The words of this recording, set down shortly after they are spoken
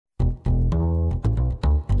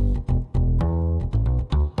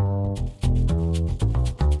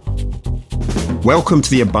Welcome to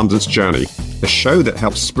The Abundance Journey, the show that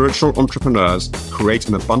helps spiritual entrepreneurs create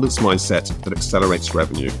an abundance mindset that accelerates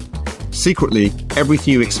revenue. Secretly,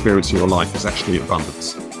 everything you experience in your life is actually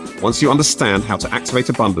abundance. Once you understand how to activate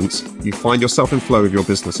abundance, you find yourself in flow with your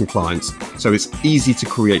business and clients, so it's easy to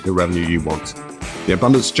create the revenue you want. The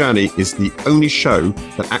Abundance Journey is the only show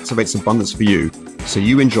that activates abundance for you, so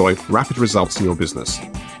you enjoy rapid results in your business.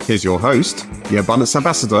 Here's your host, the Abundance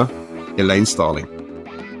Ambassador, Elaine Starling.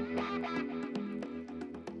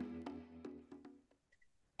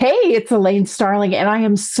 Hey, it's Elaine Starling, and I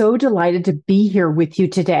am so delighted to be here with you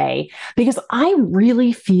today because I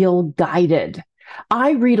really feel guided.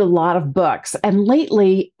 I read a lot of books, and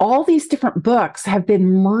lately, all these different books have been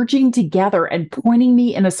merging together and pointing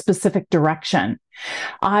me in a specific direction.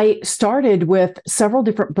 I started with several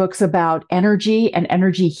different books about energy and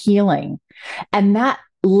energy healing, and that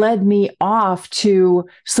led me off to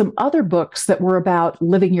some other books that were about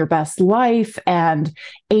living your best life and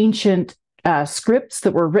ancient scripts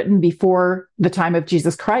that were written before the time of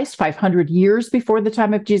Jesus Christ, 500 years before the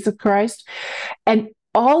time of Jesus Christ. And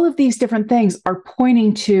all of these different things are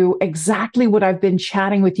pointing to exactly what I've been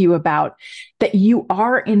chatting with you about, that you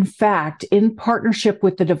are, in fact, in partnership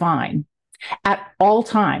with the divine at all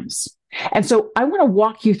times. And so I want to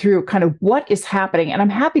walk you through kind of what is happening. And I'm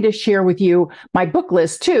happy to share with you my book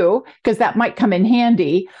list too, because that might come in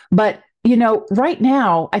handy. But, you know, right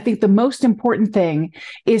now, I think the most important thing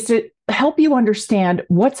is to help you understand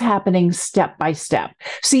what's happening step by step.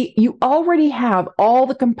 See, you already have all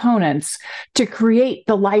the components to create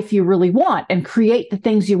the life you really want and create the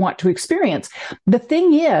things you want to experience. The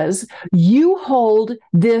thing is, you hold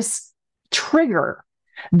this trigger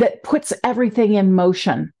that puts everything in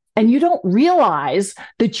motion. And you don't realize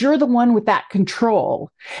that you're the one with that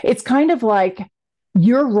control. It's kind of like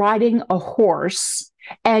you're riding a horse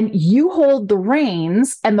and you hold the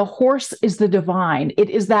reins, and the horse is the divine. It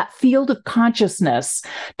is that field of consciousness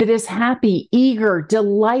that is happy, eager,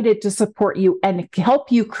 delighted to support you and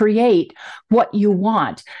help you create what you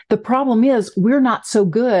want. The problem is we're not so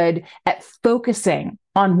good at focusing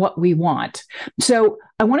on what we want. So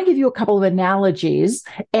I want to give you a couple of analogies,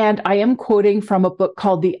 and I am quoting from a book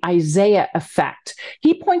called The Isaiah Effect.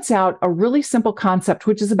 He points out a really simple concept,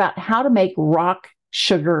 which is about how to make rock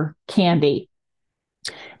sugar candy.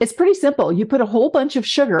 It's pretty simple. You put a whole bunch of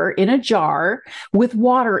sugar in a jar with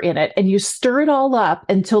water in it, and you stir it all up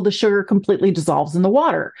until the sugar completely dissolves in the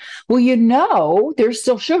water. Well, you know there's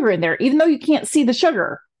still sugar in there, even though you can't see the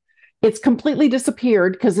sugar. It's completely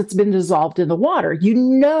disappeared because it's been dissolved in the water. You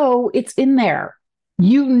know it's in there.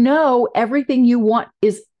 You know everything you want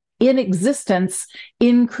is in existence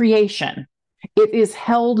in creation. It is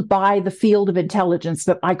held by the field of intelligence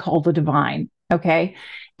that I call the divine, okay?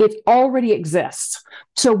 It already exists.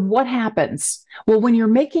 So what happens? Well, when you're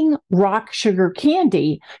making rock sugar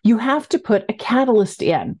candy, you have to put a catalyst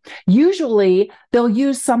in. Usually, they'll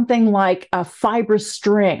use something like a fibrous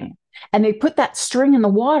string, and they put that string in the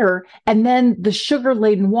water, and then the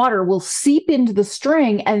sugar-laden water will seep into the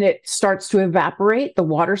string, and it starts to evaporate. The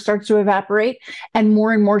water starts to evaporate, and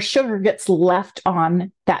more sugar gets left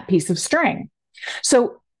on that piece of string.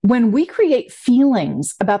 So when we create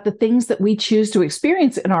feelings about the things that we choose to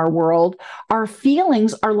experience in our world, our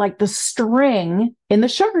feelings are like the string in the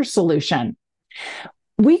sugar solution.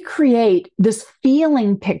 We create this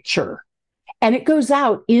feeling picture, and it goes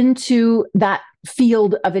out into that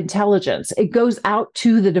field of intelligence. It goes out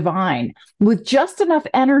to the divine with just enough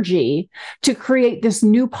energy to create this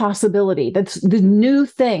new possibility. That's the new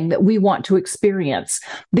thing that we want to experience.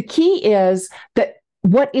 The key is that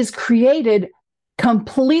what is created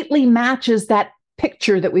completely matches that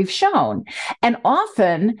picture that we've shown. And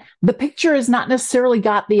often the picture has not necessarily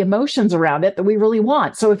got the emotions around it that we really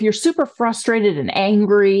want. So if you're super frustrated and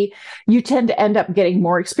angry, you tend to end up getting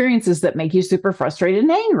more experiences that make you super frustrated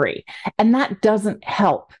and angry. And that doesn't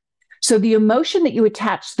help. So the emotion that you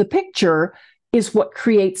attach to the picture is what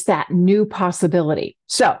creates that new possibility.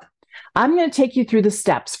 So I'm going to take you through the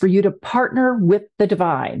steps for you to partner with the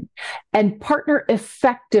divine and partner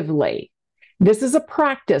effectively. This is a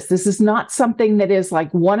practice. This is not something that is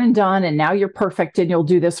like one and done, and now you're perfect and you'll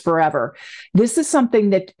do this forever. This is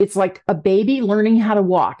something that it's like a baby learning how to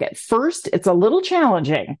walk. At first, it's a little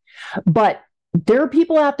challenging, but there are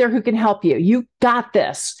people out there who can help you. You got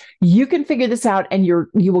this. You can figure this out, and you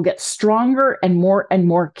will get stronger and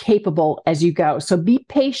more capable as you go. So be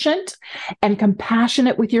patient and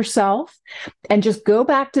compassionate with yourself, and just go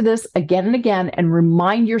back to this again and again and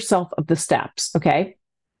remind yourself of the steps, okay?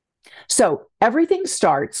 So everything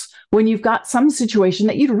starts when you've got some situation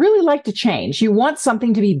that you'd really like to change. You want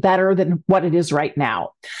something to be better than what it is right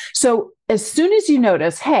now. So as soon as you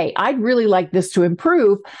notice, hey, I'd really like this to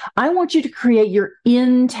improve, I want you to create your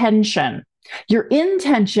intention. Your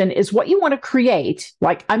intention is what you want to create.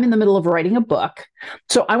 Like, I'm in the middle of writing a book.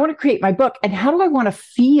 So I want to create my book. And how do I want to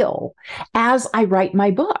feel as I write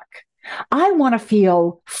my book? I want to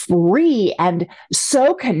feel free and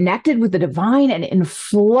so connected with the divine and in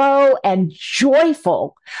flow and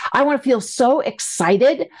joyful. I want to feel so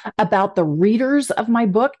excited about the readers of my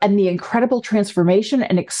book and the incredible transformation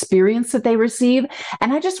and experience that they receive.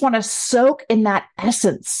 And I just want to soak in that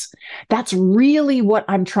essence. That's really what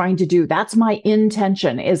I'm trying to do. That's my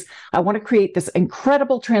intention, is I want to create this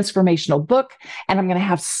incredible transformational book, and I'm going to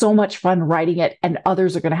have so much fun writing it, and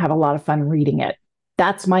others are going to have a lot of fun reading it.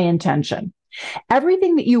 That's my intention.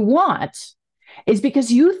 Everything that you want is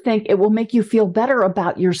because you think it will make you feel better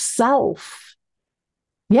about yourself.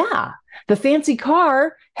 Yeah. The fancy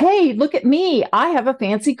car. Hey, look at me. I have a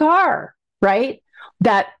fancy car, right?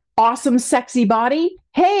 That awesome, sexy body.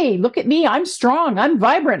 Hey, look at me. I'm strong. I'm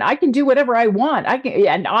vibrant. I can do whatever I want.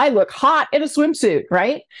 And I look hot in a swimsuit,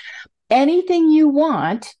 right? Anything you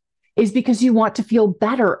want is because you want to feel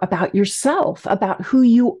better about yourself, about who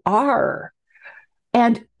you are.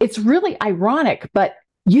 And it's really ironic, but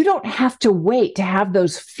you don't have to wait to have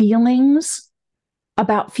those feelings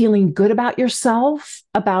about feeling good about yourself,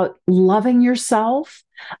 about loving yourself,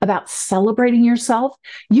 about celebrating yourself.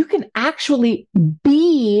 You can actually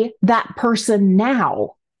be that person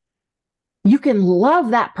now. You can love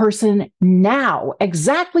that person now,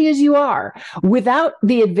 exactly as you are, without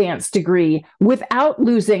the advanced degree, without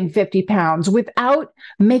losing 50 pounds, without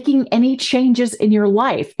making any changes in your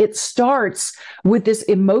life. It starts with this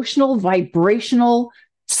emotional, vibrational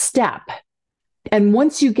step. And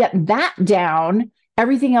once you get that down,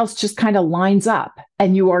 everything else just kind of lines up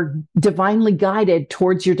and you are divinely guided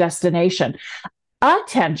towards your destination.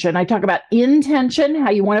 Attention, I talk about intention,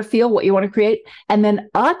 how you want to feel, what you want to create, and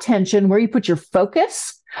then attention, where you put your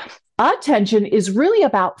focus. Attention is really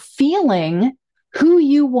about feeling who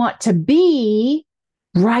you want to be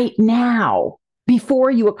right now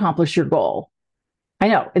before you accomplish your goal. I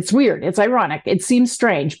know it's weird. It's ironic. It seems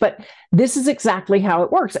strange, but this is exactly how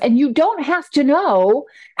it works. And you don't have to know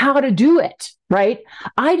how to do it, right?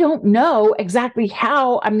 I don't know exactly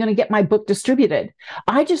how I'm going to get my book distributed.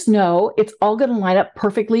 I just know it's all going to line up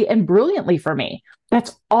perfectly and brilliantly for me.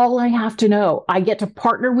 That's all I have to know. I get to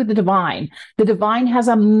partner with the divine. The divine has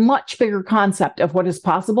a much bigger concept of what is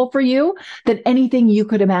possible for you than anything you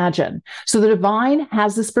could imagine. So the divine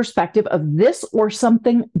has this perspective of this or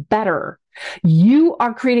something better. You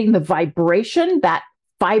are creating the vibration, that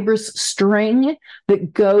fibrous string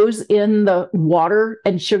that goes in the water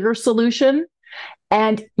and sugar solution,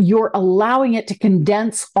 and you're allowing it to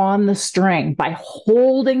condense on the string by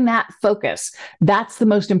holding that focus. That's the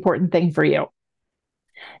most important thing for you.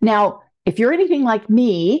 Now, if you're anything like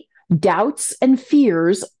me, doubts and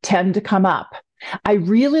fears tend to come up. I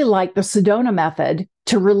really like the Sedona method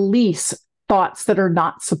to release thoughts that are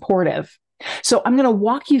not supportive. So I'm going to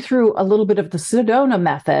walk you through a little bit of the Sedona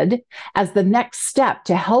method as the next step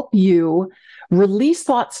to help you release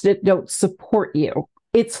thoughts that don't support you.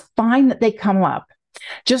 It's fine that they come up.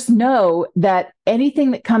 Just know that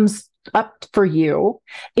anything that comes up for you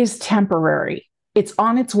is temporary. It's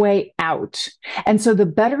on its way out. And so the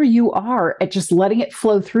better you are at just letting it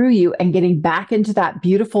flow through you and getting back into that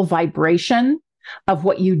beautiful vibration of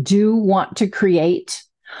what you do want to create,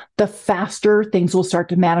 the faster things will start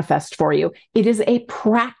to manifest for you. It is a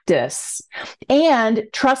practice. And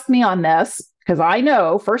trust me on this, because I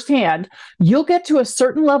know firsthand, you'll get to a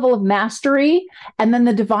certain level of mastery, and then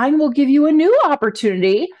the divine will give you a new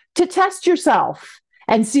opportunity to test yourself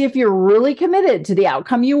and see if you're really committed to the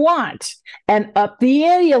outcome you want, and up the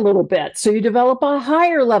ante a little bit so you develop a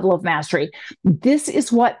higher level of mastery. This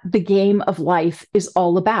is what the game of life is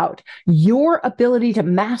all about. Your ability to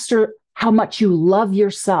master how much you love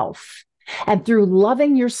yourself. And through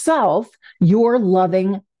loving yourself, you're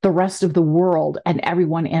loving the rest of the world and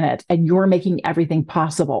everyone in it, and you're making everything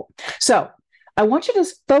possible. So I want you to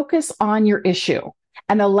focus on your issue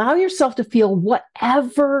and allow yourself to feel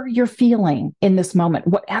whatever you're feeling in this moment,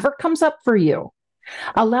 whatever comes up for you.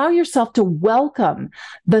 Allow yourself to welcome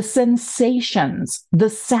the sensations, the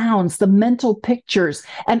sounds, the mental pictures,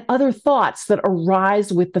 and other thoughts that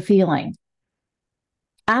arise with the feeling.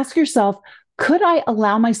 Ask yourself, could I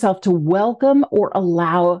allow myself to welcome or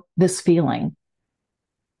allow this feeling?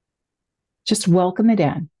 Just welcome it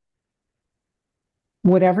in,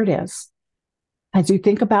 whatever it is. As you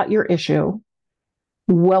think about your issue,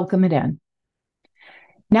 welcome it in.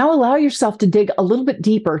 Now allow yourself to dig a little bit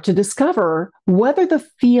deeper to discover whether the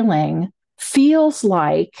feeling feels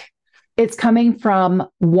like It's coming from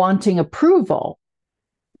wanting approval,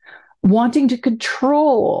 wanting to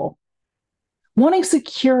control, wanting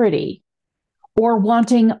security, or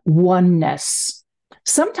wanting oneness.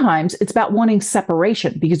 Sometimes it's about wanting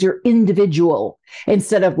separation because you're individual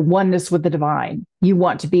instead of oneness with the divine. You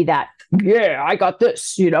want to be that, yeah, I got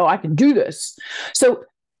this, I can do this. So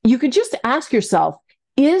you could just ask yourself,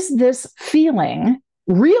 is this feeling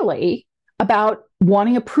really about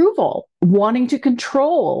wanting approval, wanting to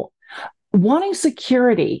control, wanting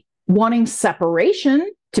security, wanting separation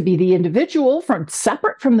to be the individual from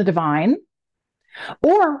separate from the divine,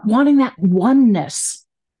 or wanting that oneness?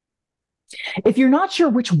 If you're not sure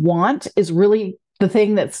which want is really the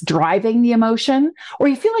thing that's driving the emotion, or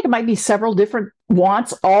you feel like it might be several different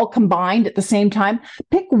wants all combined at the same time,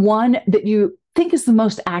 pick one that you think is the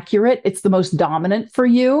most accurate, it's the most dominant for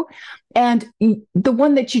you, and the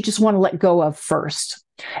one that you just want to let go of first.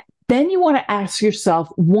 Then you want to ask yourself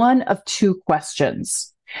one of two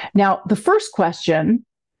questions. Now, the first question,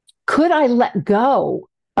 could I let go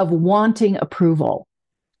of wanting approval,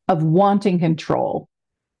 of wanting control,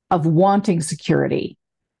 of wanting security,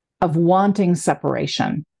 of wanting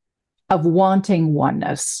separation, of wanting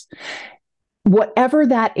oneness? Whatever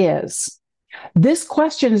that is, this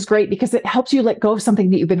question is great because it helps you let go of something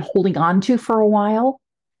that you've been holding on to for a while.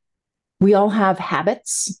 We all have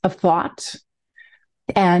habits of thought.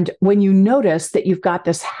 And when you notice that you've got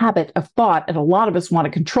this habit of thought, and a lot of us want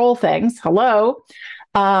to control things,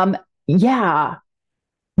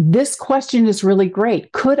 this question is really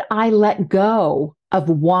great. Could I let go of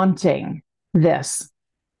wanting this?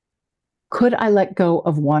 Could I let go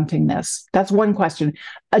of wanting this? That's one question.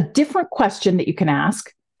 A different question that you can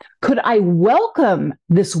ask, could I welcome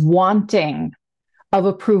this wanting of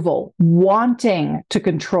approval, wanting to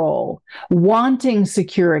control, wanting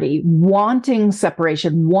security, wanting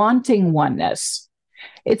separation, wanting oneness?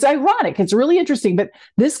 It's ironic. It's really interesting, but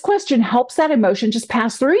this question helps that emotion just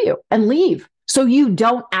pass through you and leave, so you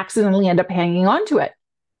don't accidentally end up hanging on to it,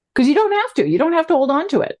 because you don't have to. You don't have to hold on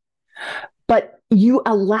to it. But you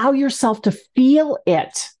allow yourself to feel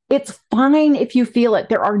it. It's fine if you feel it.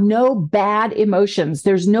 There are no bad emotions.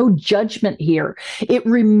 There's no judgment here. It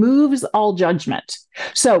removes all judgment.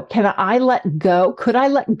 So can I let go? Could I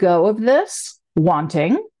let go of this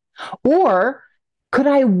wanting? Or could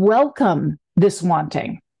I welcome this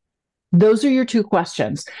wanting? Those are your two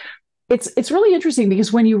questions. It's really interesting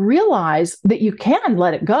because when you realize that you can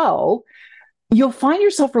let it go, you'll find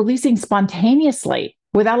yourself releasing spontaneously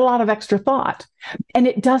without a lot of extra thought. And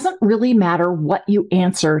it doesn't really matter what you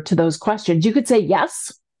answer to those questions. You could say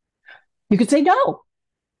yes, you could say no.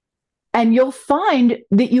 And you'll find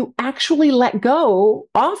that you actually let go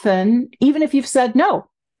often, even if you've said no.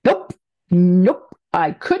 Nope,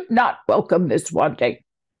 I could not welcome this wanting.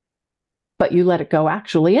 But you let it go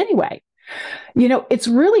actually anyway. It's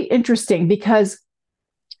really interesting because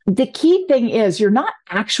the key thing is you're not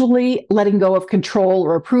actually letting go of control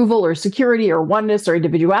or approval or security or oneness or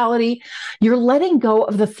individuality. You're letting go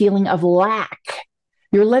of the feeling of lack.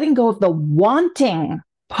 You're letting go of the wanting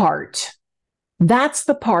part. That's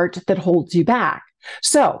the part that holds you back.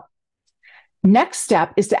 So, next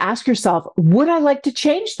step is to ask yourself, would I like to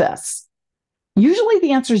change this? Usually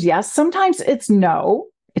the answer is yes. Sometimes it's no.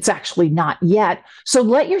 It's actually not yet. So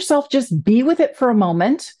let yourself just be with it for a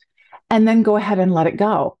moment and then go ahead and let it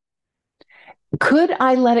go. Could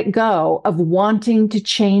I let it go of wanting to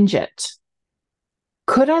change it?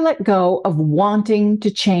 Could I let go of wanting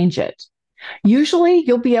to change it? Usually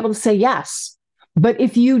you'll be able to say yes. But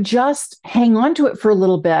if you just hang on to it for a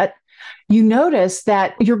little bit, you notice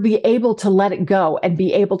that you'll be able to let it go and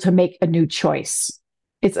be able to make a new choice.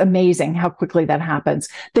 It's amazing how quickly that happens.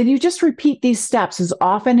 Then you just repeat these steps as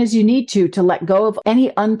often as you need to let go of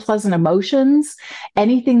any unpleasant emotions,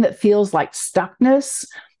 anything that feels like stuckness,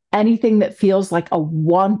 anything that feels like a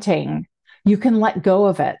wanting. You can let go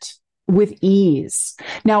of it with ease.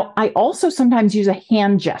 Now, I also sometimes use a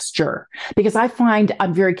hand gesture because I find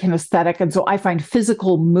I'm very kinesthetic. And so I find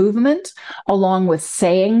physical movement along with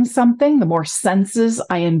saying something, the more senses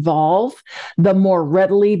I involve, the more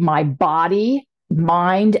readily my body,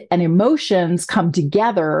 mind, and emotions come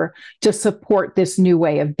together to support this new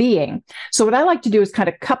way of being. So what I like to do is kind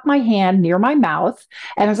of cup my hand near my mouth.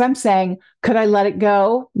 And as I'm saying, could I let it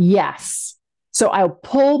go? Yes. So I'll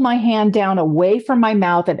pull my hand down away from my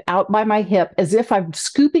mouth and out by my hip as if I'm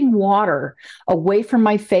scooping water away from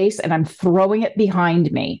my face and I'm throwing it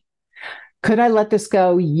behind me. Could I let this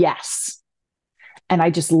go? Yes. And I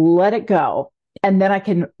just let it go. And then I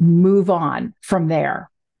can move on from there.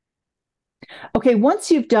 Okay, once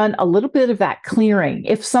you've done a little bit of that clearing,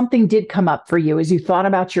 if something did come up for you as you thought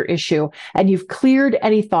about your issue and you've cleared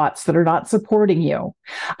any thoughts that are not supporting you,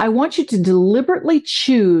 I want you to deliberately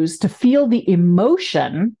choose to feel the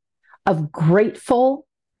emotion of grateful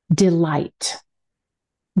delight.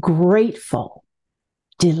 Grateful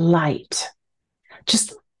delight.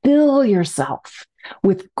 Just fill yourself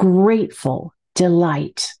with grateful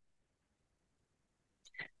delight.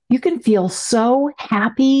 You can feel so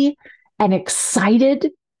happy and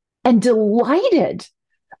excited and delighted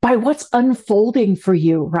by what's unfolding for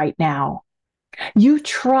you right now. You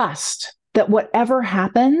trust that whatever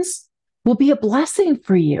happens will be a blessing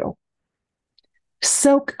for you.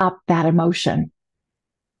 Soak up that emotion.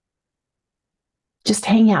 Just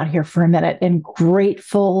hang out here for a minute in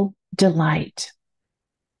grateful delight.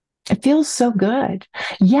 It feels so good.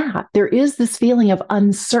 Yeah, there is this feeling of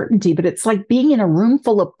uncertainty, but it's like being in a room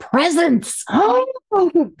full of presents. Oh,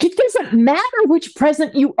 it doesn't matter which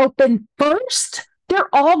present you open first.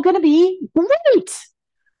 They're all going to be great.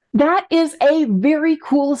 That is a very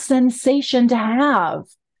cool sensation to have.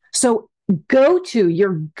 So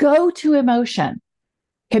your go-to emotion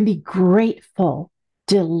can be grateful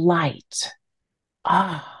delight.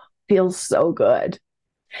 Ah, feels so good.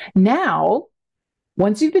 Now,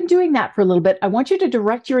 once you've been doing that for a little bit, I want you to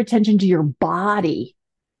direct your attention to your body.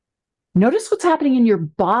 Notice what's happening in your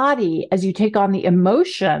body as you take on the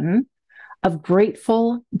emotion of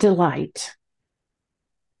grateful delight.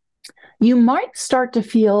 You might start to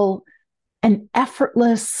feel an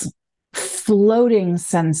effortless, floating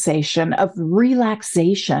sensation of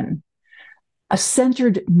relaxation, a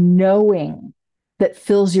centered knowing that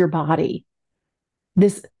fills your body.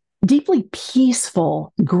 This deeply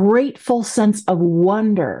peaceful, grateful sense of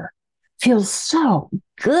wonder feels so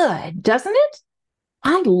good, doesn't it?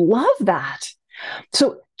 I love that.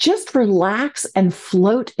 So just relax and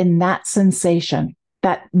float in that sensation,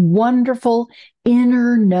 that wonderful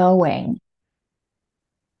inner knowing.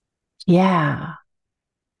 Yeah.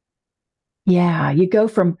 Yeah. You go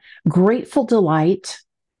from grateful delight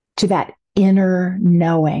to that inner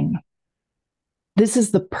knowing. This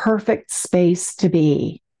is the perfect space to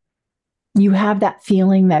be. You have that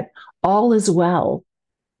feeling that all is well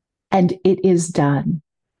and it is done.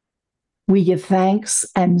 We give thanks,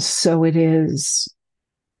 and so it is.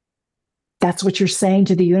 That's what you're saying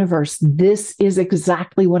to the universe. This is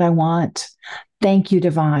exactly what I want. Thank you,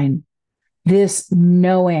 divine. This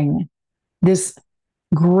knowing, this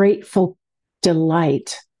grateful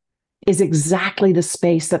delight is exactly the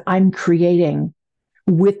space that I'm creating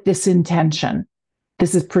with this intention.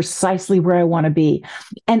 This is precisely where I want to be.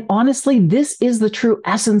 And honestly, this is the true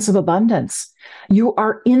essence of abundance. You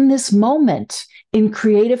are in this moment in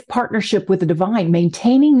creative partnership with the divine,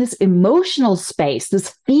 maintaining this emotional space,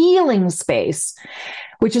 this feeling space,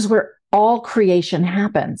 which is where all creation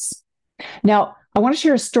happens. Now, I want to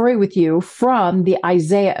share a story with you from the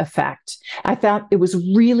Isaiah Effect. I found it was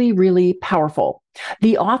really, really powerful.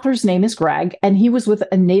 The author's name is Greg, and he was with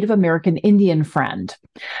a Native American Indian friend.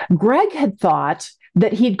 Greg had thought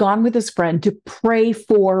that he'd gone with his friend to pray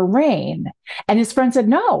for rain. And his friend said,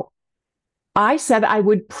 no, I said I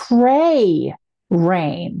would pray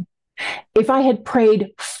rain. If I had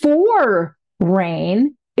prayed for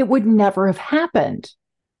rain, it would never have happened.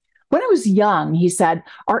 When I was young, he said,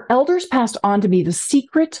 our elders passed on to me the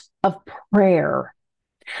secret of prayer.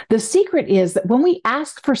 The secret is that when we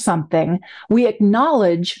ask for something, we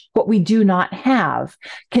acknowledge what we do not have.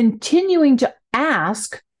 Continuing to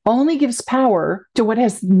ask only gives power to what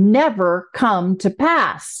has never come to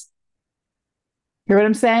pass. Hear what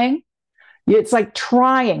I'm saying? It's like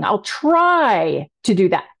trying. I'll try to do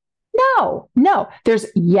that. No. There's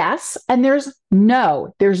yes and there's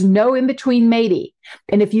no. There's no in between maybe.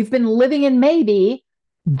 And if you've been living in maybe,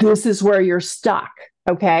 this is where you're stuck.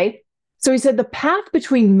 Okay. So he said the path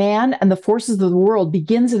between man and the forces of the world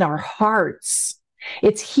begins in our hearts.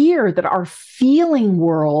 It's here that our feeling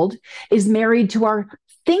world is married to our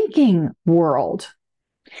thinking world.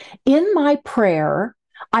 In my prayer,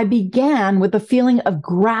 I began with a feeling of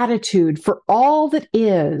gratitude for all that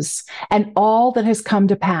is and all that has come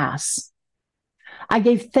to pass. I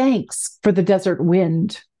gave thanks for the desert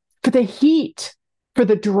wind, for the heat, for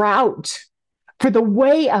the drought, for the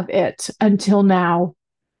way of it until now.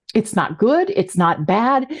 It's not good. It's not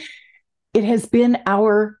bad. It has been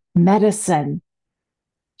our medicine.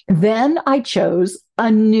 Then I chose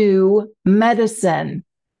a new medicine.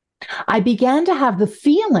 I began to have the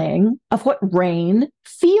feeling of what rain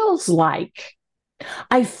feels like.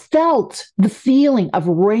 I felt the feeling of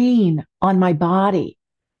rain on my body.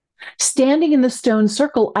 Standing in the stone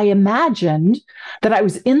circle, I imagined that I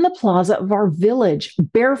was in the plaza of our village,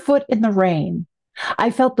 barefoot in the rain.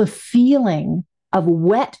 I felt the feeling of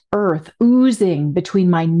wet earth oozing between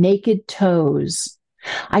my naked toes.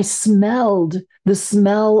 I smelled the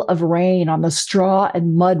smell of rain on the straw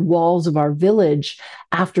and mud walls of our village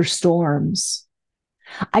after storms.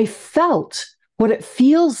 I felt what it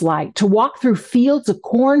feels like to walk through fields of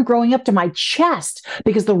corn growing up to my chest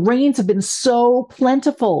because the rains have been so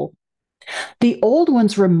plentiful. The old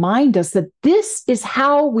ones remind us that this is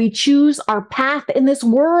how we choose our path in this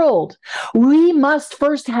world. We must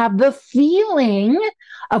first have the feeling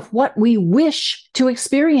of what we wish to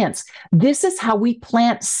experience. This is how we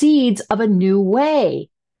plant seeds of a new way.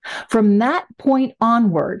 From that point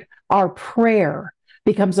onward, our prayer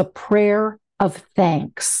becomes a prayer of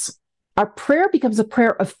thanks. Our prayer becomes a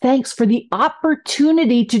prayer of thanks for the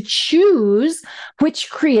opportunity to choose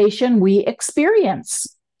which creation we experience.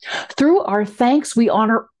 Through our thanks, we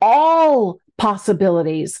honor all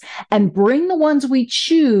possibilities and bring the ones we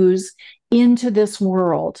choose into this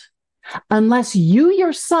world. Unless you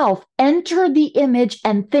yourself enter the image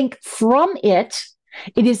and think from it,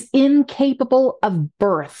 it is incapable of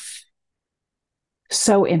birth.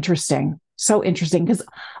 So interesting. So interesting, because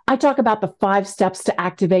I talk about the 5 steps to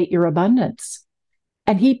activate your abundance.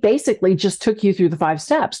 And he basically just took you through the 5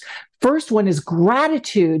 steps. First one is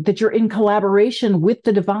gratitude that you're in collaboration with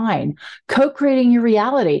the divine, co-creating your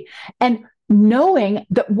reality, and knowing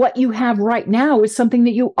that what you have right now is something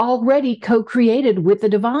that you already co-created with the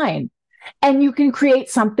divine. And you can create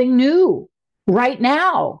something new right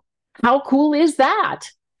now. How cool is that?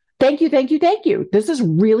 Thank you, thank you, thank you. This is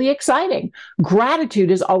really exciting.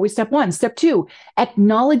 Gratitude is always step 1. Step 2,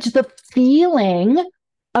 acknowledge the feeling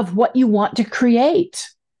of what you want to create.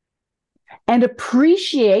 And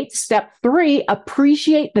appreciate, step 3,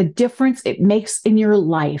 appreciate the difference it makes in your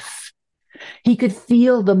life. He could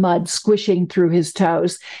feel the mud squishing through his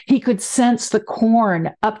toes. He could sense the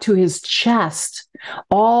corn up to his chest,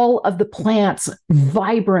 all of the plants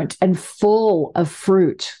vibrant and full of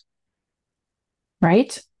fruit.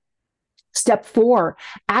 Right? Step 4,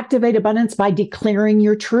 activate abundance by declaring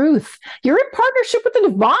your truth. You're in partnership with the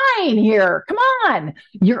divine here. Come on.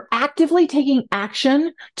 You're actively taking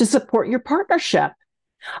action to support your partnership.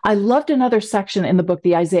 I loved another section in the book,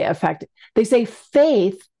 The Isaiah Effect. They say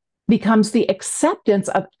faith becomes the acceptance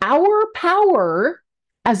of our power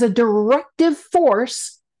as a directive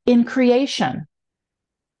force in creation.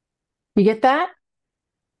 You get that?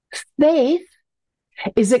 Faith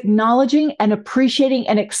is acknowledging and appreciating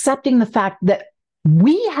and accepting the fact that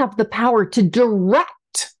we have the power to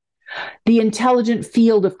direct the intelligent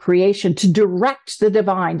field of creation, to direct the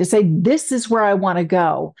divine, to say, this is where I want to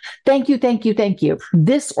go. Thank you, thank you, thank you.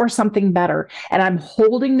 This or something better. And I'm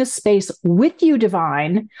holding this space with you,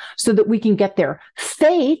 divine, so that we can get there.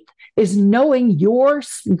 Faith is knowing your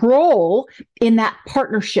role in that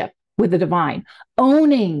partnership with the divine,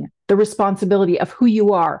 owning the responsibility of who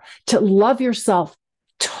you are, to love yourself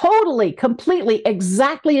totally, completely,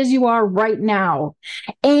 exactly as you are right now,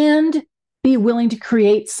 and be willing to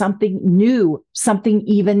create something new, something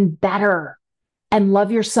even better, and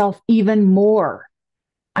love yourself even more.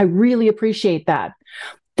 I really appreciate that.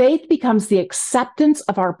 Faith becomes the acceptance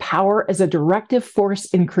of our power as a directive force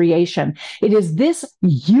in creation. It is this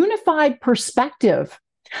unified perspective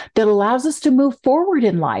that allows us to move forward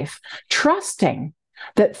in life, trusting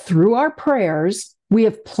that through our prayers, we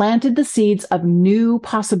have planted the seeds of new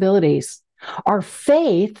possibilities. Our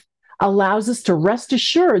faith allows us to rest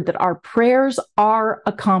assured that our prayers are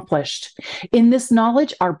accomplished. In this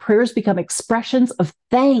knowledge, our prayers become expressions of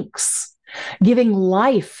thanks, giving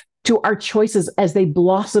life to our choices as they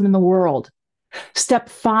blossom in the world. Step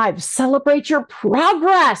 5, celebrate your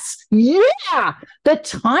progress. Yeah, the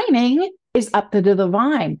timing is up to the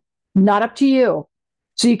divine, not up to you.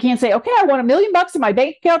 So you can't say, okay, I want $1 million in my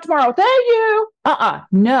bank account tomorrow. Thank you.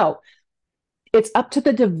 No, it's up to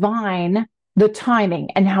the divine, the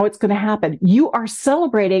timing and how it's going to happen. You are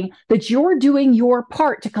celebrating that you're doing your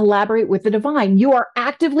part to collaborate with the divine. You are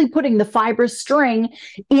actively putting the fibrous string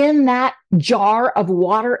in that jar of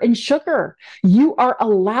water and sugar. You are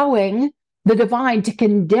allowing the divine to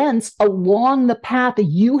condense along the path that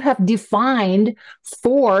you have defined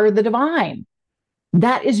for the divine.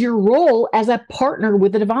 That is your role as a partner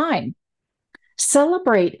with the divine.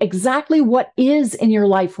 Celebrate exactly what is in your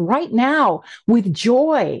life right now with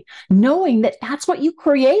joy, knowing that that's what you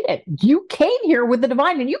created. You came here with the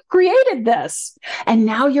divine and you created this. And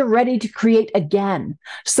now you're ready to create again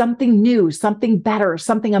something new, something better,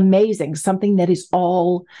 something amazing, something that is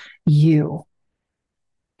all you.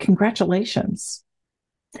 Congratulations.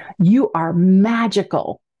 You are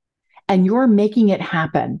magical. and you're making it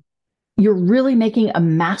happen. You're really making a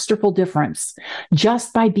masterful difference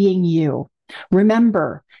just by being you.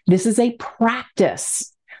 Remember, this is a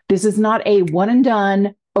practice. This is not a one and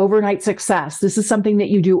done overnight success. This is something that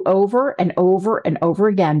you do over and over and over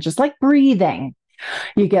again, just like breathing.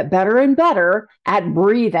 You get better and better at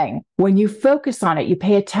breathing. When you focus on it, you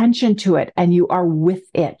pay attention to it, and you are with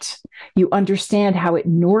it. You understand how it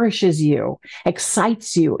nourishes you,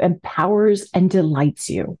 excites you, empowers, and delights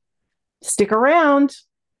you. Stick around.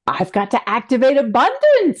 I've got to activate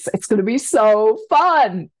abundance. It's going to be so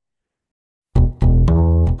fun.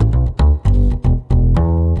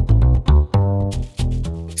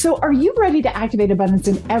 So, are you ready to activate abundance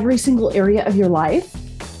in every single area of your life?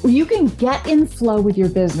 You can get in flow with your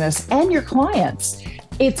business and your clients.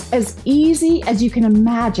 It's as easy as you can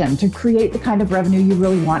imagine to create the kind of revenue you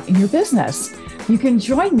really want in your business. You can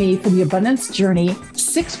join me for the Abundance Journey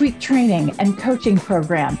 6-week training and coaching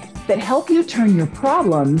program that help you turn your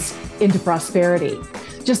problems into prosperity.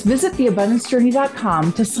 Just visit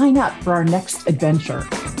theabundancejourney.com to sign up for our next adventure.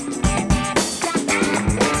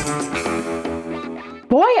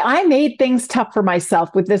 Boy, I made things tough for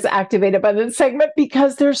myself with this Activate Abundance segment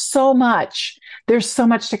because there's so much. There's so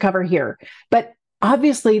much to cover here. But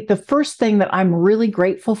obviously, the first thing that I'm really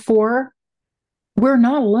grateful for, we're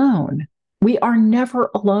not alone. We are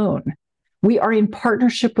never alone. We are in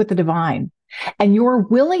partnership with the divine. And your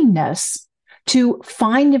willingness to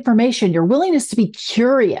find information, your willingness to be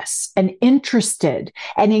curious and interested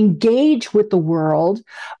and engage with the world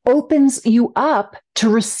opens you up to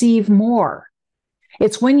receive more.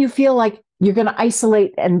 It's when you feel like you're going to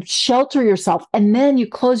isolate and shelter yourself, and then you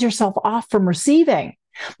close yourself off from receiving.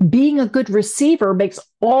 Being a good receiver makes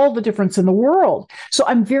all the difference in the world. So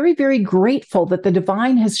I'm very, very grateful that the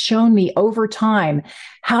divine has shown me over time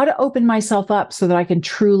how to open myself up so that I can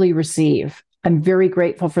truly receive. I'm very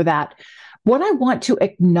grateful for that. What I want to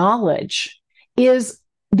acknowledge is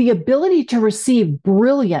the ability to receive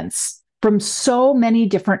brilliance from so many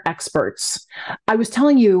different experts. I was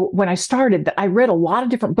telling you when I started that I read a lot of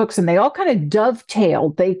different books, and they all kind of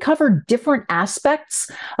dovetailed. They covered different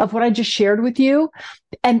aspects of what I just shared with you.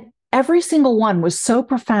 And every single one was so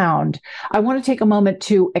profound. I want to take a moment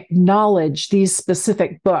to acknowledge these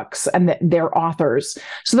specific books and their authors.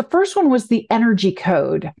 So the first one was The Energy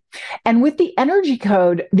Code. And with The Energy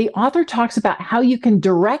Code, the author talks about how you can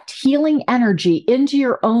direct healing energy into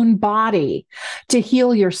your own body to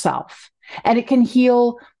heal yourself. And it can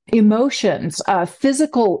heal emotions,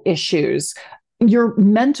 physical issues, your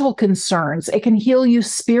mental concerns. It can heal you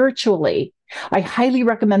spiritually. I highly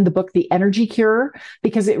recommend the book, The Energy Cure,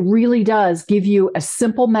 because it really does give you a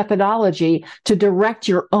simple methodology to direct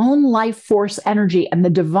your own life force energy and the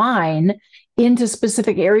divine into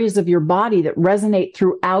specific areas of your body that resonate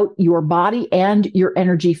throughout your body and your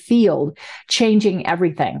energy field, changing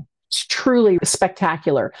everything. It's truly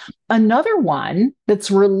spectacular. Another one that's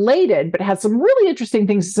related but has some really interesting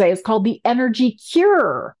things to say is called The Energy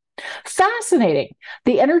Cure. Fascinating.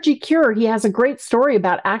 The Energy Cure, he has a great story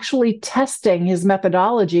about actually testing his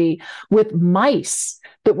methodology with mice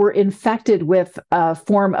that were infected with a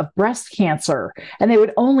form of breast cancer, and they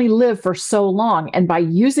would only live for so long. And by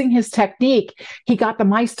using his technique, he got the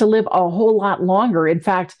mice to live a whole lot longer. In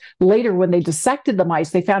fact, later when they dissected the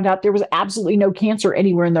mice, they found out there was absolutely no cancer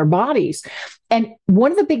anywhere in their bodies. And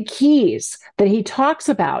one of the big keys that he talks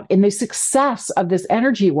about in the success of this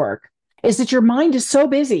energy work is that your mind is so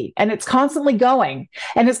busy and it's constantly going.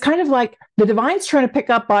 And it's kind of like the divine's trying to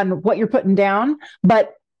pick up on what you're putting down.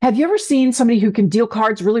 But have you ever seen somebody who can deal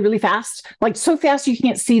cards really, really fast? Like so fast you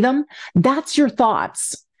can't see them? That's your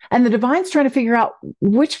thoughts. And the divine's trying to figure out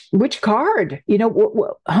which card,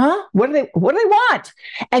 what do they want?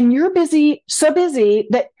 And you're busy, so busy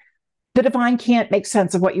that the divine can't make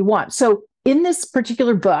sense of what you want. So in this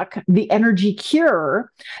particular book, The Energy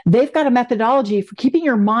Cure, they've got a methodology for keeping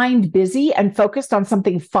your mind busy and focused on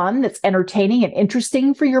something fun that's entertaining and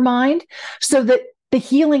interesting for your mind so that the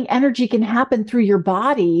healing energy can happen through your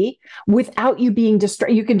body without you being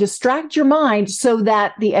distracted. You can distract your mind so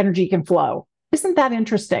that the energy can flow. Isn't that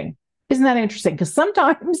interesting? Isn't that interesting? Because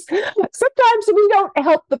sometimes we don't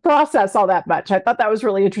help the process all that much. I thought that was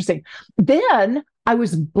really interesting. Then I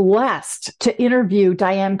was blessed to interview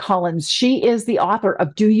Diane Collins. She is the author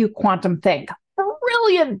of Do You Quantum Think?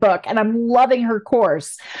 Brilliant book, and I'm loving her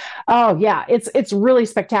course. Oh yeah, it's really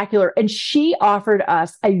spectacular. And she offered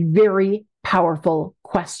us a very powerful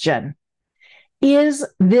question. Is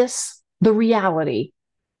this the reality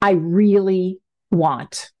I really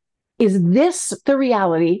want? Is this the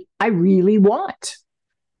reality I really want?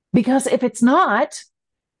 Because if it's not,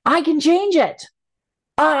 I can change it.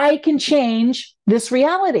 I can change this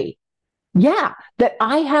reality. Yeah, that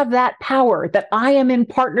I have that power, that I am in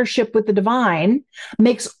partnership with the divine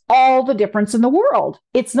makes all the difference in the world.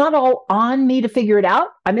 It's not all on me to figure it out.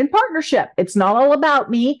 I'm in partnership. It's not all about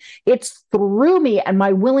me. It's through me and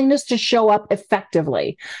my willingness to show up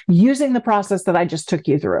effectively using the process that I just took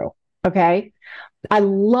you through. Okay. I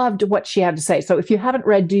loved what she had to say. So if you haven't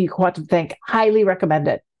read Do You Quantum Think, highly recommend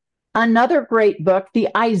it. Another great book, The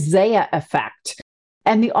Isaiah Effect.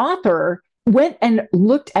 And the author went and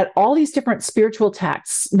looked at all these different spiritual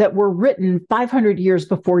texts that were written 500 years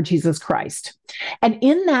before Jesus Christ. And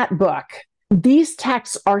in that book, these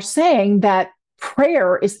texts are saying that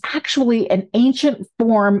prayer is actually an ancient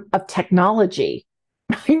form of technology.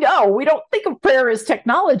 I know we don't think of prayer as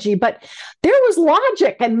technology, but there was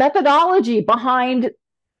logic and methodology behind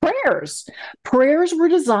prayers. Prayers were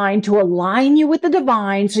designed to align you with the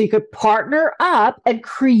divine so you could partner up and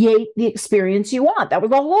create the experience you want. That was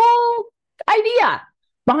the whole idea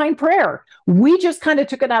behind prayer. We just kind of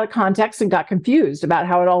took it out of context and got confused about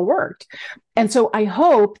how it all worked. And so I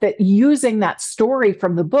hope that using that story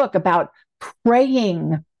from the book about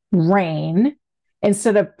praying rain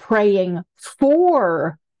instead of praying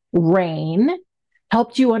for rain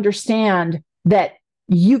helped you understand that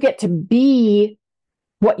you get to be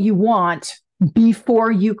what you want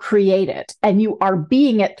before you create it. And you are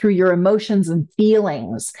being it through your emotions and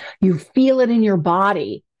feelings. You feel it in your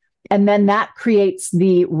body. And then that creates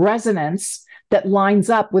the resonance that lines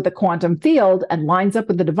up with the quantum field and lines up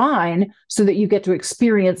with the divine so that you get to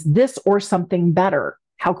experience this or something better.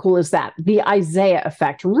 How cool is that? The Isaiah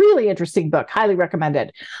Effect. Really interesting book. Highly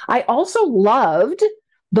recommended. I also loved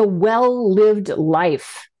The Well-Lived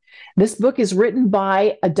Life. This book is written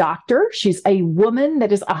by a doctor. She's a woman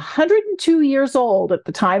that is 102 years old at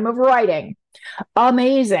the time of writing.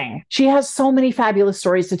 Amazing. She has so many fabulous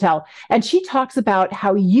stories to tell. And she talks about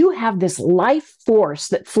how you have this life force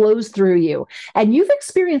that flows through you. And you've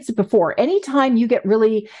experienced it before. Anytime you get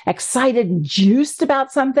really excited and juiced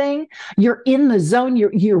about something, you're in the zone,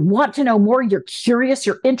 you want to know more, you're curious,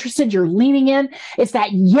 you're interested, you're leaning in. It's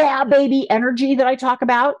that yeah, baby energy that I talk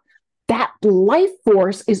about. That life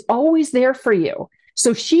force is always there for you.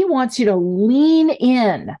 So she wants you to lean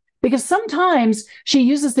in. Because sometimes she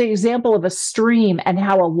uses the example of a stream and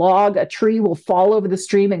how a tree will fall over the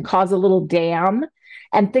stream and cause a little dam,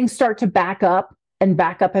 and things start to back up and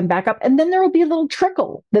back up and back up. And then there will be a little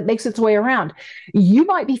trickle that makes its way around. You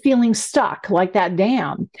might be feeling stuck like that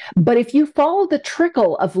dam. But if you follow the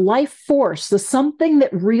trickle of life force, the something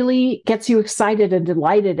that really gets you excited and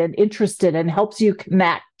delighted and interested and helps you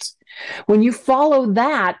connect, when you follow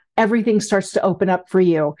that, everything starts to open up for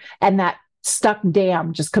you. And that stuck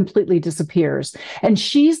dam just completely disappears. And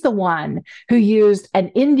she's the one who used an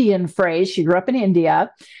Indian phrase. She grew up in India,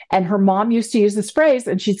 and her mom used to use this phrase,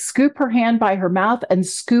 and she'd scoop her hand by her mouth and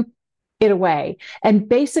scoop it away. And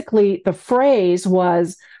basically the phrase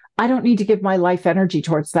was, I don't need to give my life energy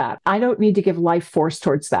towards that. I don't need to give life force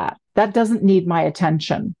towards that. That doesn't need my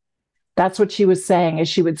attention. That's what she was saying, is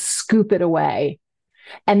she would scoop it away.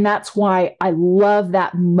 And that's why I love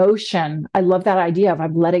that motion. I love that idea of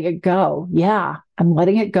I'm letting it go. Yeah, I'm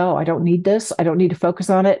letting it go. I don't need this. I don't need to focus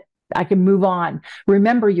on it. I can move on.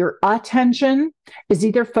 Remember, your attention is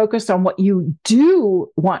either focused on what you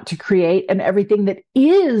do want to create and everything that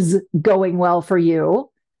is going well for you,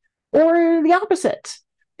 or the opposite.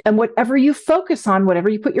 And whatever you focus on, whatever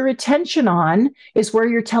you put your attention on, is where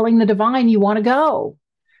you're telling the divine you want to go.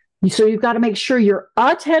 So you've got to make sure your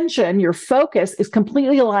attention, your focus is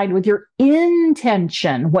completely aligned with your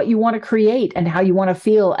intention, what you want to create and how you want to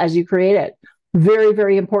feel as you create it. Very,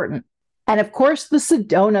 very important. And of course, the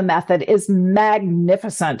Sedona method is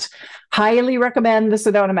magnificent. Highly recommend the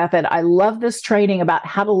Sedona method. I love this training about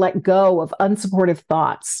how to let go of unsupportive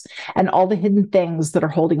thoughts and all the hidden things that are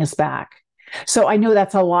holding us back. So I know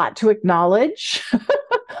that's a lot to acknowledge,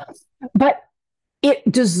 but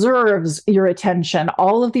it deserves your attention.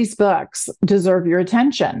 All of these books deserve your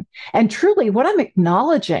attention. And truly, what I'm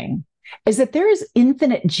acknowledging is that there is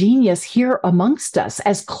infinite genius here amongst us,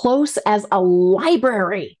 as close as a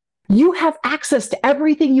library. You have access to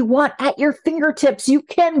everything you want at your fingertips. You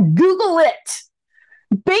can Google it,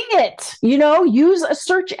 Bing it, use a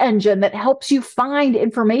search engine that helps you find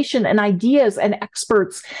information and ideas and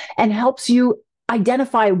experts and helps you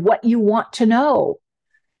identify what you want to know.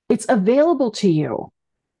 It's available to you.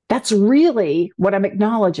 That's really what I'm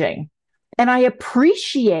acknowledging. And I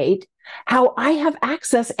appreciate how I have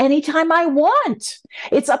access anytime I want.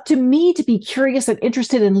 It's up to me to be curious and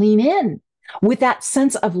interested and lean in with that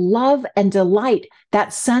sense of love and delight,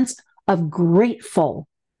 that sense of grateful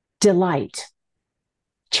delight.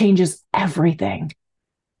 Changes everything.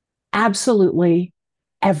 Absolutely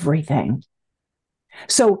everything.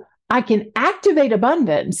 So I can activate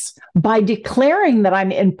abundance by declaring that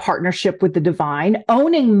I'm in partnership with the divine,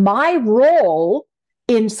 owning my role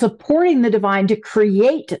in supporting the divine to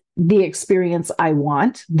create the experience I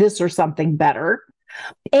want, this or something better.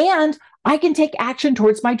 And I can take action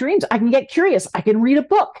towards my dreams. I can get curious. I can read a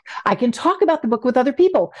book. I can talk about the book with other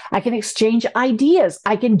people. I can exchange ideas.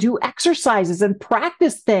 I can do exercises and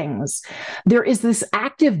practice things. There is this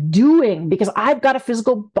active doing because I've got a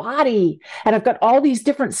physical body and I've got all these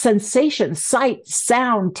different sensations, sight,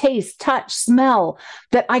 sound, taste, touch, smell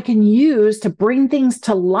that I can use to bring things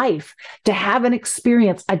to life, to have an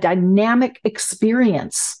experience, a dynamic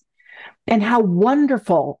experience. And how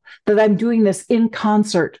wonderful that I'm doing this in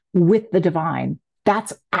concert with the divine.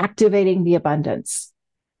 That's activating the abundance.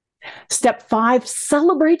 Step 5,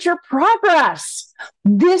 celebrate your progress.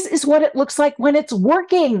 This is what it looks like when it's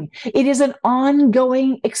working. It is an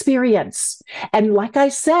ongoing experience. And like I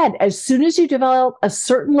said, as soon as you develop a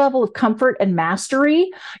certain level of comfort and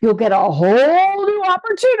mastery, you'll get a whole new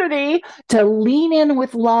opportunity to lean in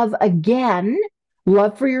with love again,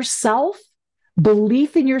 love for yourself,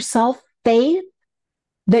 belief in yourself, faith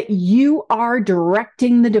that you are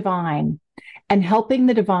directing the divine and helping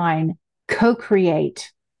the divine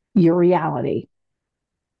co-create your reality.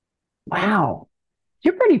 Wow,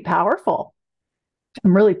 you're pretty powerful.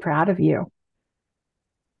 I'm really proud of you.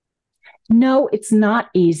 No, it's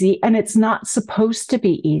not easy, and it's not supposed to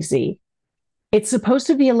be easy. It's supposed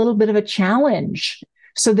to be a little bit of a challenge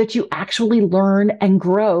so that you actually learn and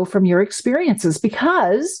grow from your experiences,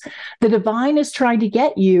 because the divine is trying to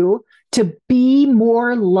get you to be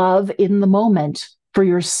more love in the moment for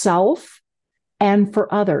yourself and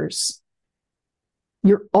for others.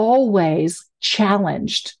 You're always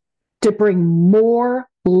challenged to bring more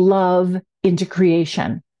love into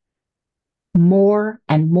creation. More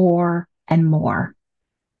and more and more.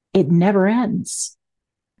 It never ends.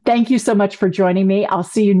 Thank you so much for joining me. I'll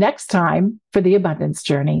see you next time for the Abundance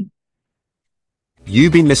Journey.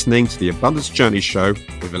 You've been listening to the Abundance Journey Show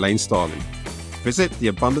with Elaine Starling. Visit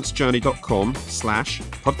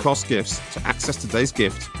theabundancejourney.com/podcast gifts to access today's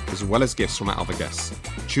gift, as well as gifts from our other guests.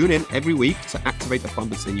 Tune in every week to activate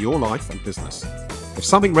abundance in your life and business. If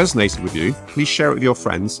something resonated with you, please share it with your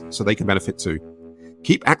friends so they can benefit too.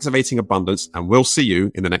 Keep activating abundance, and we'll see you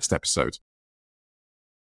in the next episode.